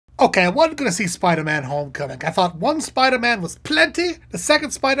Okay, I wasn't going to see Spider-Man Homecoming. I thought one Spider-Man was plenty, the second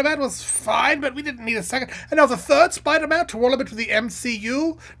Spider-Man was fine, but we didn't need a second. And now the third Spider-Man to roll a bit with the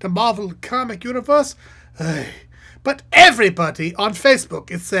MCU, the Marvel Comic Universe. But everybody on Facebook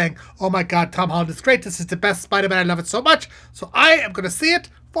is saying, oh my god, Tom Holland is great, this is the best Spider-Man, I love it so much, so I am going to see it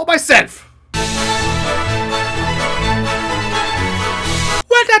for myself. Well,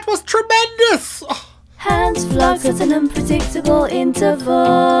 that was tremendous! Oh. Hans vlogs at an unpredictable interval.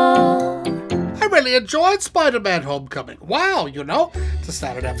 I really enjoyed Spider-Man Homecoming. Wow, you know, it's a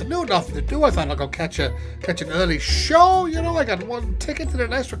Saturday afternoon, nothing to do. I thought I'd go catch an early show. You know, I got one ticket to a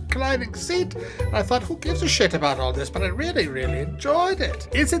nice reclining seat. And I thought, who gives a shit about all this? But I really, really enjoyed it.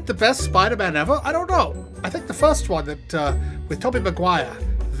 Is it the best Spider-Man ever? I don't know. I think the first one that with Tobey Maguire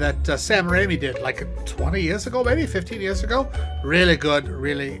that Sam Raimi did like 20 years ago, maybe 15 years ago. Really good,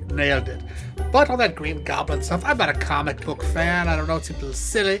 really nailed it. But all that Green Goblin stuff, I'm not a comic book fan. I don't know, it seems a little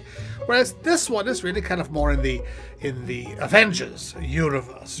silly. Whereas this one is really kind of more in the Avengers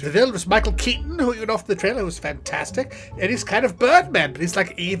universe. The villain was Michael Keaton, who you know from the trailer was fantastic, and he's kind of Birdman, but he's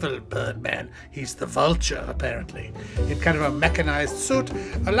like evil Birdman. He's the Vulture, apparently, in kind of a mechanized suit.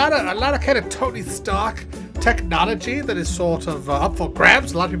 A lot of kind of Tony Stark technology that is sort of up for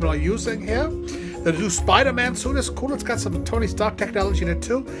grabs. A lot of people are using here. The new Spider-Man suit is cool. It's got some Tony Stark technology in it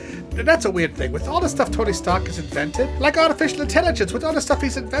too. And that's a weird thing. With all the stuff Tony Stark has invented, like artificial intelligence, with all the stuff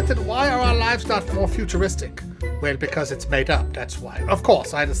he's invented, why are our lives not more futuristic? Well, because it's made up, that's why. Of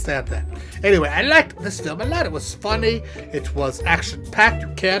course, I understand that. Anyway, I liked this film a lot. It was funny. It was action-packed. You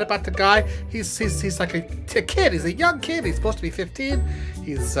cared about the guy. He's like a kid. He's a young kid. He's supposed to be 15.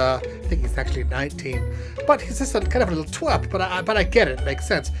 He's, I think he's actually 19. But he's just a kind of a little twerp. But I get it. It makes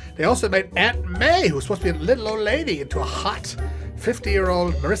sense. They also made Aunt May, who's supposed to be a little old lady, into a hot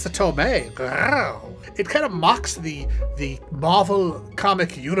 50-year-old Marissa Tomei. Wow. It kind of mocks the Marvel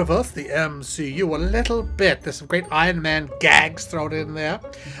comic universe, the MCU, a little bit. There's some great Iron Man gags thrown in there.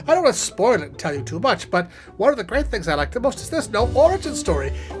 I don't want to spoil it and tell you too much, but one of the great things I like the most is there's no origin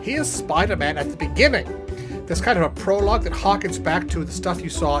story. He is Spider-Man at the beginning. There's kind of a prologue that harkens back to the stuff you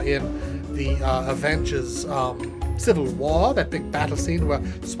saw in the Avengers Civil War, that big battle scene where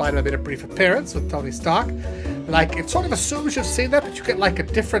Spider-Man made a brief appearance with Tony Stark. Like, it sort of assumes you've seen that, but you get like a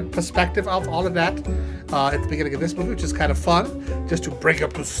different perspective of all of that at the beginning of this movie, which is kind of fun, just to bring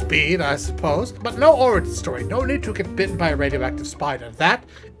up to speed, I suppose. But no origin story, no need to get bitten by a radioactive spider. That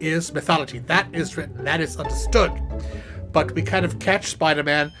is mythology, that is written, that is understood. But we kind of catch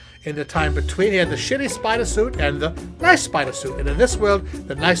Spider-Man in the time between. He had the shitty spider suit and the nice spider suit. And in this world,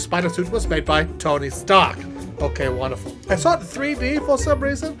 the nice spider suit was made by Tony Stark. Okay, wonderful. I saw it in 3D for some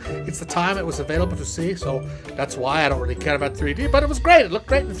reason. It's the time it was available to see, so that's why I don't really care about 3D. But it was great. It looked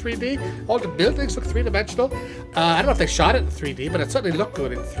great in 3D. All the buildings look three-dimensional. I don't know if they shot it in 3D, but it certainly looked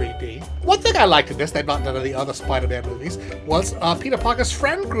good in 3D. One thing I liked in this, they've not done in the other Spider-Man movies, was Peter Parker's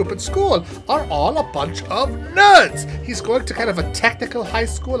friend group at school are all a bunch of nerds. He's going to kind of a technical high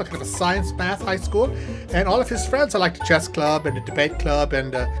school, a kind of a science math high school, and all of his friends are like the chess club and the debate club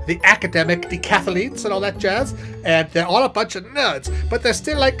and the academic decathletes and all that jazz. And they're all a bunch of nerds, but they're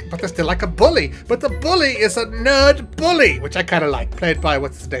still like a bully. But the bully is a nerd bully, which I kind of like, played by,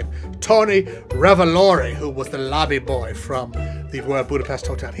 what's his name? Tony Revolori, who was the lobby boy from the Royal Budapest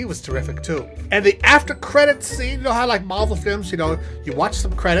Hotel. He was terrific too. And the after credits scene, you know how like Marvel films, you know, you watch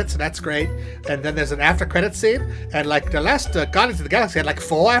some credits and that's great, and then there's an after credit scene, and like the last Guardians of the Galaxy had like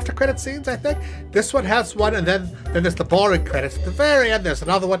 4 after credit scenes, I think. This one has one, and then there's the boring credits. At the very end, there's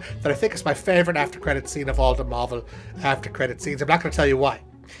another one that I think is my favorite after credit scene of all the Marvel after credit scenes. I'm not going to tell you why,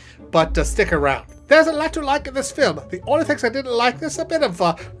 but stick around. There's a lot to like in this film. The only things I didn't like, there's a bit of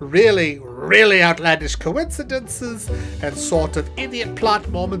really, really outlandish coincidences and sort of idiot plot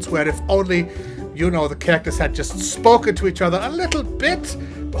moments where if only, you know, the characters had just spoken to each other a little bit,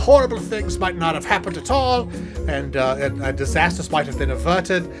 horrible things might not have happened at all, and disasters might have been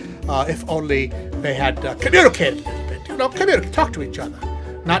averted if only they had communicated a little bit, you know, talk to each other.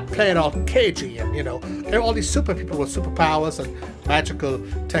 Not play it all cagey and, you know, all these super people with superpowers and magical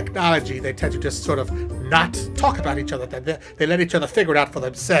technology, they tend to just sort of not talk about each other. They let each other figure it out for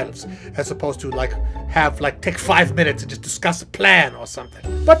themselves, as opposed to take 5 minutes and just discuss a plan or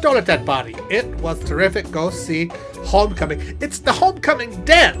something. But don't let that bother you. It was terrific. Go see Homecoming. It's the Homecoming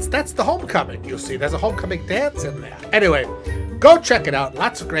dance. That's the Homecoming, you see. There's a Homecoming dance in there. Anyway, go check it out.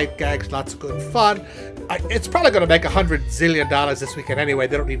 Lots of great gags, lots of good fun. It's probably going to make $100 zillion this weekend anyway.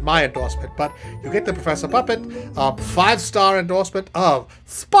 They don't need my endorsement, but you get the Professor Puppet 5-star endorsement of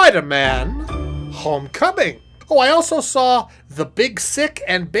Spider-Man Homecoming. Oh, I also saw The Big Sick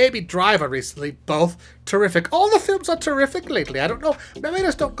and Baby Driver recently. Both terrific. All the films are terrific lately. I don't know. Maybe I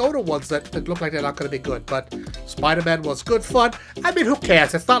just don't go to ones that look like they're not going to be good. But Spider-Man was good fun. I mean, who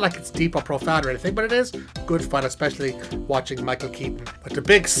cares? It's not like it's deep or profound or anything, but it is good fun, especially watching Michael Keaton. But The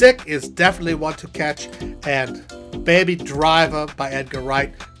Big Sick is definitely one to catch. And Baby Driver by Edgar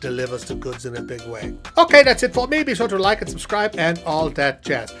Wright delivers the goods in a big way. Okay, that's it for me. Be sure to like and subscribe and all that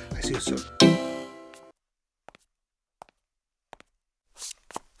jazz. I see you soon.